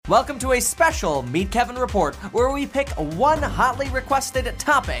Welcome to a special Meet Kevin report where we pick one hotly requested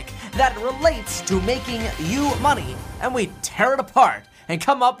topic that relates to making you money and we tear it apart and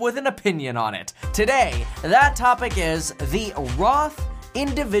come up with an opinion on it. Today, that topic is the Roth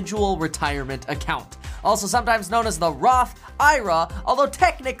Individual Retirement Account, also sometimes known as the Roth IRA, although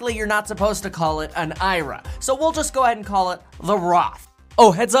technically you're not supposed to call it an IRA. So we'll just go ahead and call it the Roth.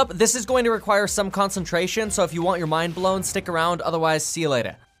 Oh, heads up, this is going to require some concentration, so if you want your mind blown, stick around, otherwise, see you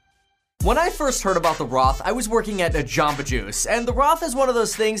later. When I first heard about the Roth, I was working at a Jamba Juice, and the Roth is one of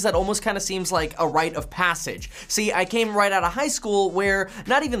those things that almost kind of seems like a rite of passage. See, I came right out of high school where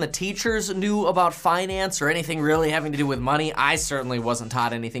not even the teachers knew about finance or anything really having to do with money. I certainly wasn't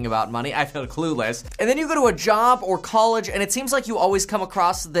taught anything about money. I felt clueless. And then you go to a job or college, and it seems like you always come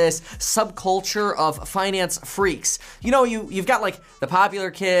across this subculture of finance freaks. You know, you've got like the popular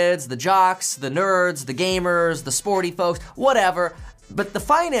kids, the jocks, the nerds, the gamers, the sporty folks, whatever. But the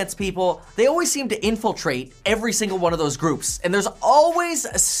finance people, they always seem to infiltrate every single one of those groups. And there's always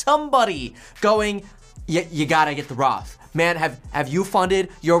somebody going, you gotta get the Roth. Man, have you funded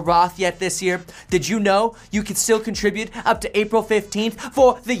your Roth yet this year? Did you know you can still contribute up to April 15th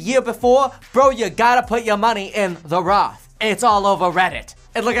for the year before? Bro, you gotta put your money in the Roth. It's all over Reddit.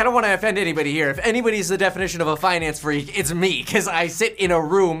 And look, I don't want to offend anybody here. If anybody's the definition of a finance freak, it's me, because I sit in a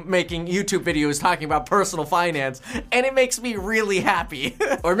room making YouTube videos talking about personal finance, and it makes me really happy.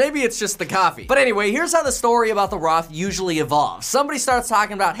 Or maybe it's just the coffee. But anyway, here's how the story about the Roth usually evolves. Somebody starts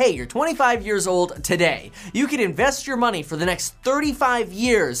talking about, hey, you're 25 years old today. You could invest your money for the next 35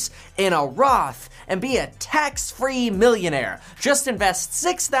 years in a Roth and be a tax-free millionaire. Just invest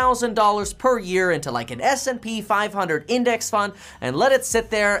 $6,000 per year into like an S&P 500 index fund and let it sit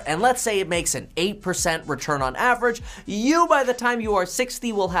there, and let's say it makes an 8% return on average. You, by the time you are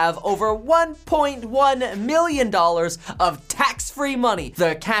 60, will have over $1.1 million of tax-free money.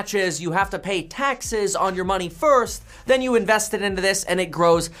 The catch is you have to pay taxes on your money first, then you invest it into this and it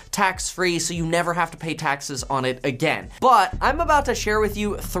grows tax-free, so you never have to pay taxes on it again. But I'm about to share with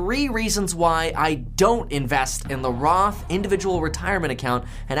you 3 reasons why I don't invest in the Roth Individual Retirement Account,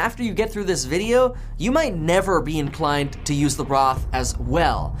 and after you get through this video, you might never be inclined to use the Roth as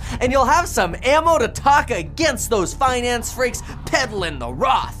well. And you'll have some ammo to talk against those finance freaks peddling the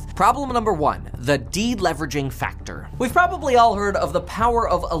Roth. Problem number 1, the deleveraging factor. We've probably all heard of the power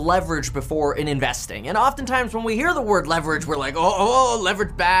of a leverage before in investing, and oftentimes when we hear the word leverage, we're like, oh,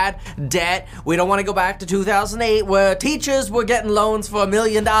 leverage bad, debt. We don't want to go back to 2008 where teachers were getting loans for $1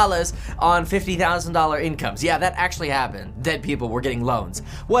 million on $50,000 incomes. Yeah, that actually happened. Dead people were getting loans.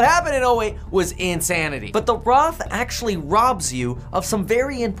 What happened in 08 was insanity. But the Roth actually robs you of some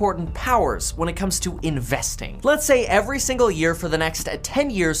very important powers when it comes to investing. Let's say every single year for the next 10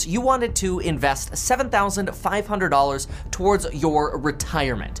 years, you wanted to invest $7,500 towards your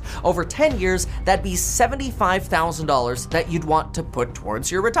retirement. Over 10 years, that'd be $75,000 that you'd want to put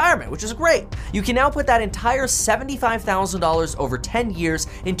towards your retirement, which is great. You can now put that entire $75,000 over 10 years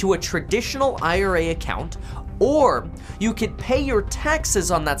into a traditional IRA account, or you could pay your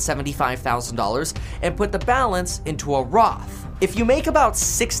taxes on that $75,000 and put the balance into a Roth. If you make about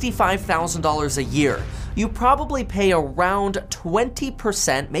 $65,000 a year, you probably pay around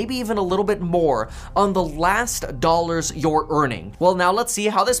 20%, maybe even a little bit more, on the last dollars you're earning. Well, now let's see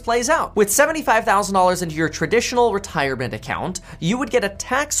how this plays out. With $75,000 into your traditional retirement account, you would get a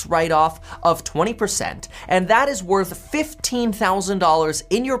tax write-off of 20%, and that is worth $15,000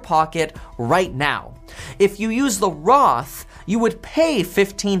 in your pocket right now. If you use the Roth, you would pay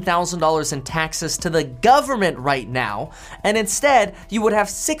 $15,000 in taxes to the government right now, and instead, you would have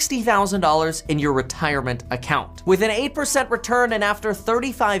 $60,000 in your retirement account. With an 8% return and after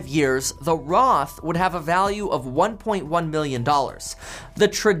 35 years, the Roth would have a value of $1.1 million. The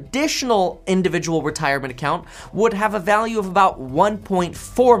traditional individual retirement account would have a value of about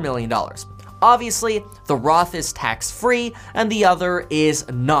 $1.4 million. Obviously, the Roth is tax-free and the other is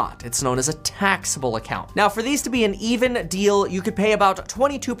not. It's known as a taxable account. Now, for these to be an even deal, you could pay about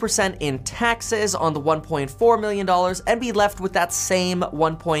 22% in taxes on the $1.4 million and be left with that same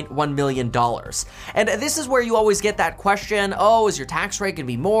 $1.1 million. And this is where you always get that question, oh, is your tax rate gonna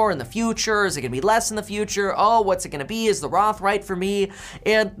be more in the future? Is it gonna be less in the future? Oh, what's it gonna be? Is the Roth right for me?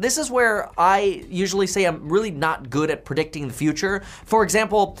 And this is where I usually say I'm really not good at predicting the future. For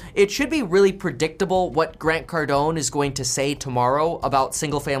example, it should be really predictable what Grant Cardone is going to say tomorrow about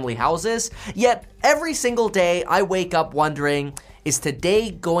single-family houses, yet every single day I wake up wondering, is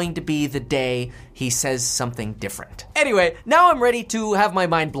today going to be the day he says something different. Anyway, now I'm ready to have my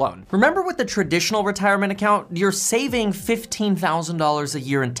mind blown. Remember with the traditional retirement account, you're saving $15,000 a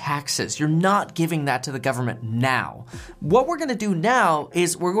year in taxes. You're not giving that to the government now. What we're gonna do now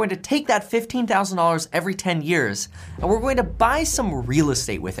is we're going to take that $15,000 every 10 years and we're going to buy some real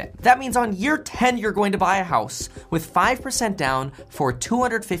estate with it. That means on year 10, you're going to buy a house with 5% down for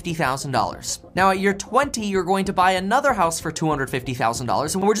 $250,000. Now at year 20, you're going to buy another house for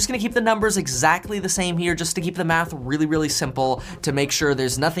 $250,000, and we're just gonna keep the numbers exactly the same here just to keep the math really, really simple to make sure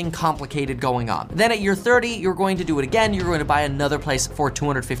there's nothing complicated going on. Then at year 30, you're going to do it again. You're going to buy another place for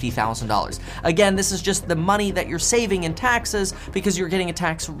 $250,000. Again, this is just the money that you're saving in taxes because you're getting a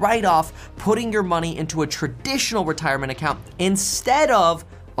tax write-off, putting your money into a traditional retirement account instead of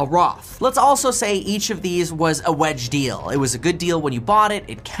a Roth. Let's also say each of these was a wedge deal. It was a good deal when you bought it,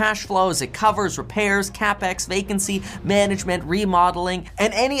 it cash flows, it covers repairs, capex, vacancy, management, remodeling,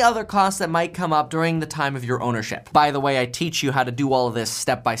 and any other costs that might come up during the time of your ownership. By the way, I teach you how to do all of this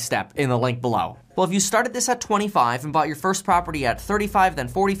step by step in the link below. Well, if you started this at 25 and bought your first property at 35, then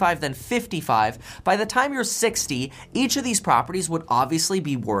 45, then 55, by the time you're 60, each of these properties would obviously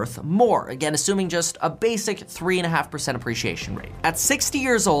be worth more. Again, assuming just a basic 3.5% appreciation rate. At 60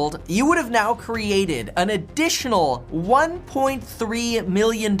 years old, you would have now created an additional $1.3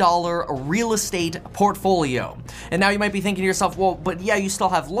 million real estate portfolio. And now you might be thinking to yourself, well, but yeah, you still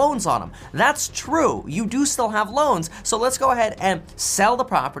have loans on them. That's true. You do still have loans. So let's go ahead and sell the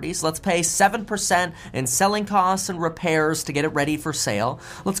properties. Let's pay 7% in selling costs and repairs to get it ready for sale.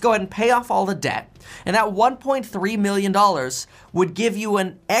 Let's go ahead and pay off all the debt. And that $1.3 million would give you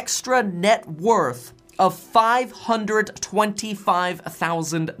an extra net worth of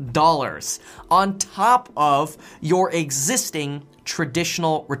 $525,000 on top of your existing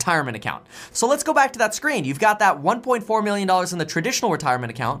traditional retirement account. So let's go back to that screen. You've got that $1.4 million in the traditional retirement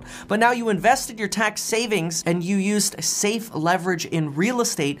account, but now you invested your tax savings and you used safe leverage in real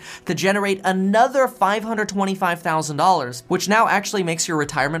estate to generate another $525,000, which now actually makes your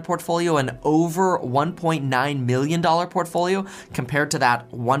retirement portfolio an over $1.9 million portfolio compared to that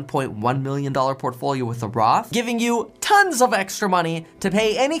 $1.1 million portfolio with the Roth, giving you tons of extra money to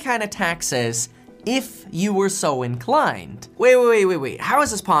pay any kind of taxes if you were so inclined. Wait. How is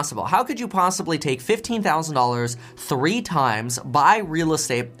this possible? How could you possibly take $15,000 3 times, buy real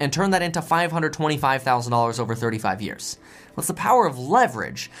estate, and turn that into $525,000 over 35 years? Well, it's the power of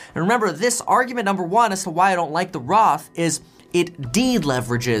leverage. And remember, this argument number 1 as to why I don't like the Roth is it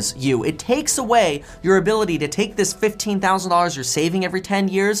de-leverages you. It takes away your ability to take this $15,000 you're saving every 10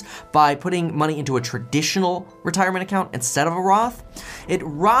 years by putting money into a traditional retirement account instead of a Roth. It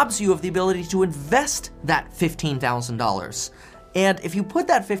robs you of the ability to invest that $15,000. And if you put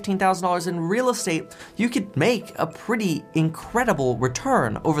that $15,000 in real estate, you could make a pretty incredible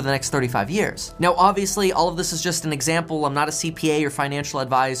return over the next 35 years. Now, obviously, all of this is just an example. I'm not a CPA or financial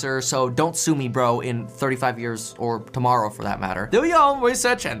advisor, so don't sue me, bro, in 35 years or tomorrow for that matter. Do your own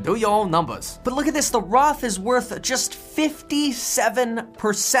research and do your own numbers. But look at this, the Roth is worth just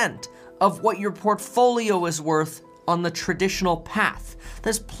 57% of what your portfolio is worth on the traditional path.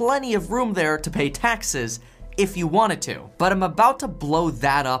 There's plenty of room there to pay taxes if you wanted to, but I'm about to blow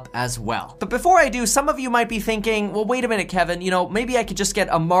that up as well. But before I do, some of you might be thinking, well, wait a minute, Kevin, maybe I could just get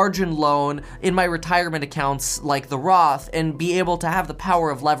a margin loan in my retirement accounts like the Roth and be able to have the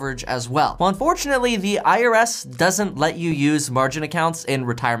power of leverage as well. Well, unfortunately, the IRS doesn't let you use margin accounts in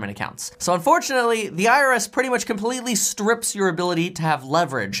retirement accounts. So unfortunately, the IRS pretty much completely strips your ability to have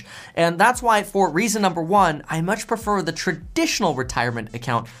leverage. And that's why, for reason number 1, I much prefer the traditional retirement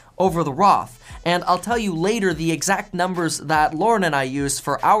account over the Roth. And I'll tell you later the exact numbers that Lauren and I use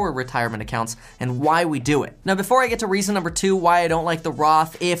for our retirement accounts and why we do it. Now, before I get to reason number 2, why I don't like the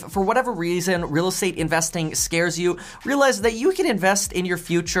Roth, if for whatever reason real estate investing scares you, realize that you can invest in your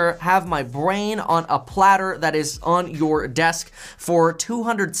future, have my brain on a platter that is on your desk for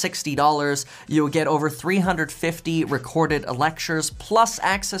 $260. You'll get over 350 recorded lectures, plus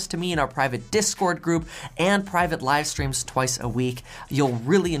access to me in our private Discord group and private live streams twice a week. You'll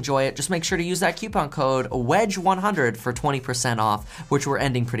really enjoy it. Just make sure to use that coupon code WEDGE100 for 20% off, which we're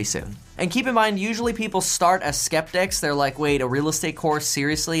ending pretty soon. And keep in mind, usually people start as skeptics. They're like, wait, a real estate course?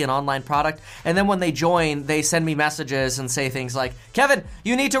 Seriously? An online product? And then when they join, they send me messages and say things like, Kevin,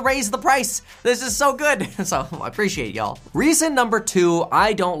 you need to raise the price. This is so good. So I appreciate y'all. Reason number 2,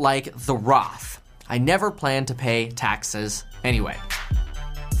 I don't like the Roth. I never plan to pay taxes anyway.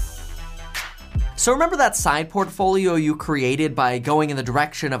 So remember that side portfolio you created by going in the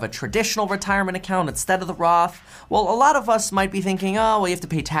direction of a traditional retirement account instead of the Roth? Well, a lot of us might be thinking, oh, well, you have to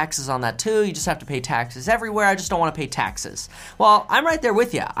pay taxes on that too. You just have to pay taxes everywhere. I just don't want to pay taxes. Well, I'm right there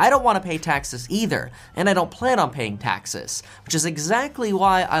with you. I don't want to pay taxes either, and I don't plan on paying taxes, which is exactly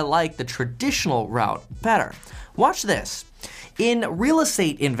why I like the traditional route better. Watch this. In real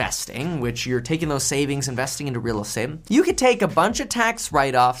estate investing, which you're taking those savings, investing into real estate, you could take a bunch of tax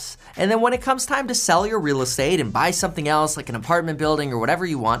write-offs, and then when it comes time to sell your real estate and buy something else like an apartment building or whatever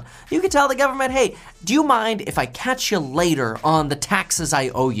you want, you could tell the government, hey, do you mind if I catch you later on the taxes I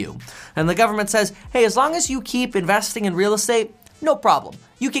owe you? And the government says, hey, as long as you keep investing in real estate, no problem.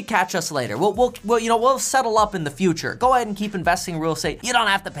 You can catch us later. We'll settle up in the future. Go ahead and keep investing in real estate. You don't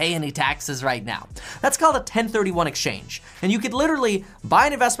have to pay any taxes right now. That's called a 1031 exchange. And you could literally buy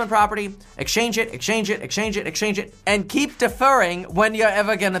an investment property, exchange it, and keep deferring when you're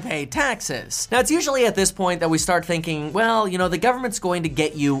ever gonna pay taxes. Now, it's usually at this point that we start thinking, well, the government's going to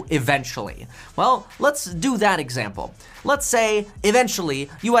get you eventually. Well, let's do that example. Let's say eventually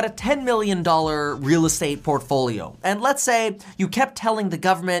you had a $10 million real estate portfolio. And let's say you kept telling the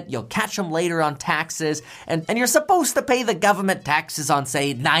government you'll catch them later on taxes, and you're supposed to pay the government taxes on,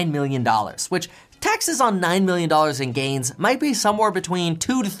 say, $9 million, which taxes on $9 million in gains might be somewhere between $2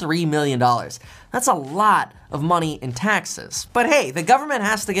 to $3 million. That's a lot of money in taxes. But hey, the government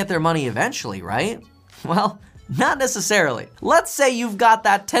has to get their money eventually, right? Well, not necessarily. Let's say you've got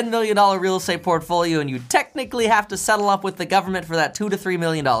that $10 million real estate portfolio and you technically have to settle up with the government for that $2 to $3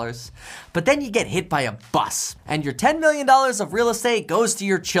 million, but then you get hit by a bus and your $10 million of real estate goes to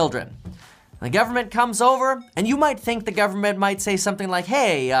your children. The government comes over and you might think the government might say something like,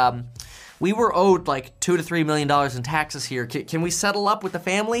 hey, we were owed like $2 to $3 million in taxes here. Can we settle up with the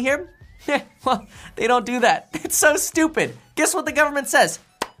family here? Well, they don't do that. It's so stupid. Guess what the government says?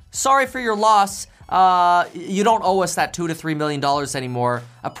 Sorry for your loss. You don't owe us that $2 to $3 million anymore.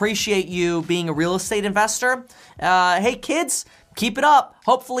 Appreciate you being a real estate investor. Hey kids, keep it up.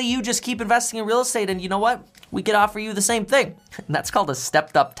 Hopefully you just keep investing in real estate, and you know what? We could offer you the same thing. And that's called a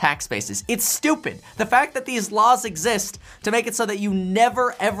stepped up tax basis. It's stupid. The fact that these laws exist to make it so that you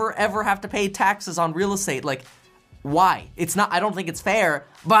never, ever, ever have to pay taxes on real estate, like, why? I don't think it's fair,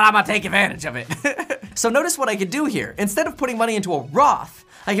 but I'm gonna take advantage of it. So notice what I could do here. Instead of putting money into a Roth,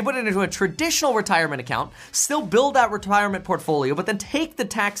 I can put it into a traditional retirement account, still build that retirement portfolio, but then take the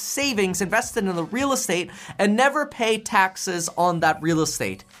tax savings invested in the real estate and never pay taxes on that real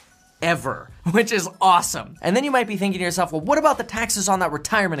estate. Ever, which is awesome. And then you might be thinking to yourself, well, what about the taxes on that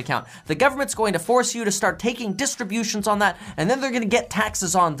retirement account? The government's going to force you to start taking distributions on that, and then they're gonna get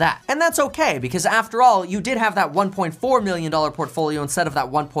taxes on that. And that's okay, because after all, you did have that $1.4 million portfolio instead of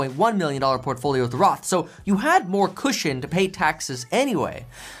that $1.1 million portfolio with the Roth, so you had more cushion to pay taxes anyway.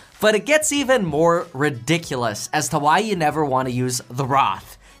 But it gets even more ridiculous as to why you never wanna use the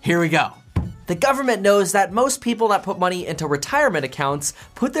Roth. Here we go. The government knows that most people that put money into retirement accounts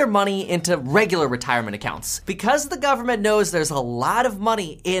put their money into regular retirement accounts. Because the government knows there's a lot of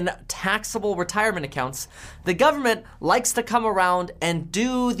money in taxable retirement accounts, the government likes to come around and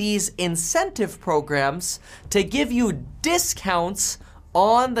do these incentive programs to give you discounts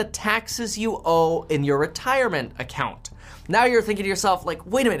on the taxes you owe in your retirement account. Now you're thinking to yourself, like,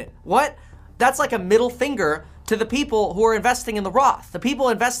 wait a minute, what? That's like a middle finger to the people who are investing in the Roth. The people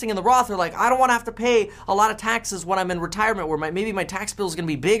investing in the Roth are like, I don't want to have to pay a lot of taxes when I'm in retirement where maybe my tax bill is going to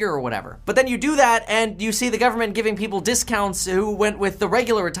be bigger or whatever. But then you do that and you see the government giving people discounts who went with the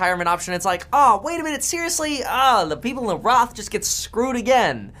regular retirement option. It's like, oh, wait a minute, seriously? The people in the Roth just get screwed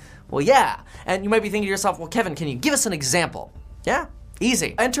again. Well, yeah. And you might be thinking to yourself, well, Kevin, can you give us an example? Yeah.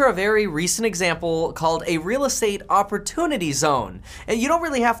 Easy. Enter a very recent example called a real estate opportunity zone. And you don't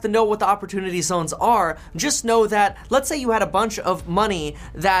really have to know what the opportunity zones are. Just know that, let's say you had a bunch of money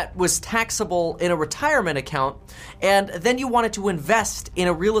that was taxable in a retirement account, and then you wanted to invest in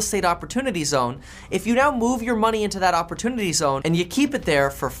a real estate opportunity zone. If you now move your money into that opportunity zone and you keep it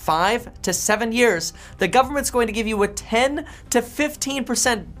there for 5 to 7 years, the government's going to give you a 10 to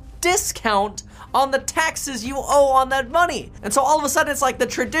 15% discount on the taxes you owe on that money. And so all of a sudden it's like the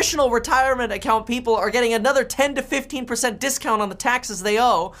traditional retirement account people are getting another 10 to 15% discount on the taxes they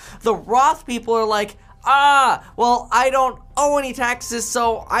owe. The Roth people are like, well, I don't owe any taxes,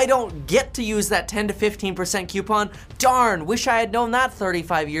 so I don't get to use that 10 to 15% coupon. Darn, wish I had known that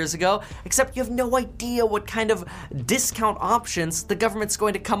 35 years ago, except you have no idea what kind of discount options the government's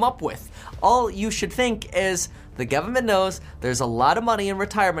going to come up with. All you should think is, the government knows there's a lot of money in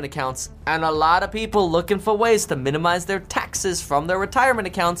retirement accounts and a lot of people looking for ways to minimize their taxes from their retirement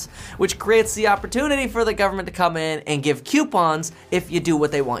accounts, which creates the opportunity for the government to come in and give coupons if you do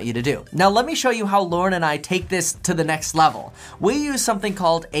what they want you to do. Now, let me show you how Lauren and I take this to the next level. We use something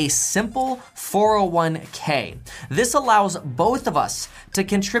called a simple 401k. This allows both of us to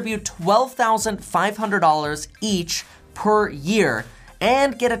contribute $12,500 each per year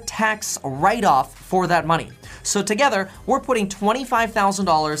and get a tax write-off for that money. So together, we're putting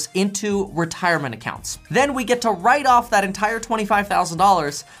 $25,000 into retirement accounts. Then we get to write off that entire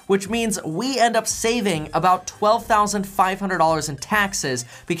 $25,000, which means we end up saving about $12,500 in taxes,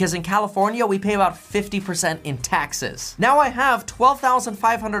 because in California, we pay about 50% in taxes. Now I have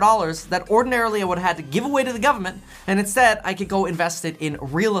 $12,500 that ordinarily I would have had to give away to the government, and instead I could go invest it in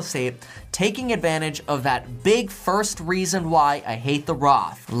real estate, taking advantage of that big first reason why I hate the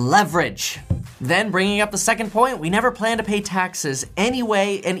Roth: leverage. Then bringing up the second point, we never plan to pay taxes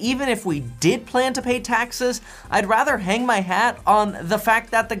anyway, and even if we did plan to pay taxes, I'd rather hang my hat on the fact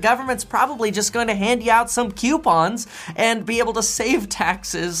that the government's probably just going to hand you out some coupons and be able to save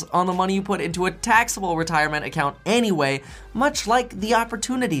taxes on the money you put into a taxable retirement account anyway, much like the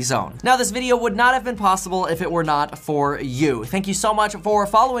Opportunity Zone. Now, this video would not have been possible if it were not for you. Thank you so much for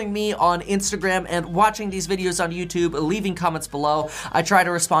following me on Instagram and watching these videos on YouTube, leaving comments below. I try to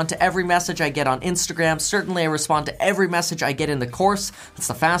respond to every message I get on Instagram. Certainly, I respond to every message I get in the course. That's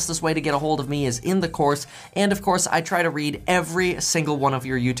the fastest way to get a hold of me, is in the course. And of course, I try to read every single one of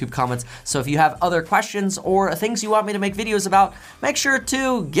your YouTube comments. So if you have other questions or things you want me to make videos about, make sure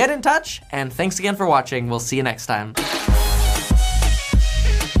to get in touch. And thanks again for watching. We'll see you next time.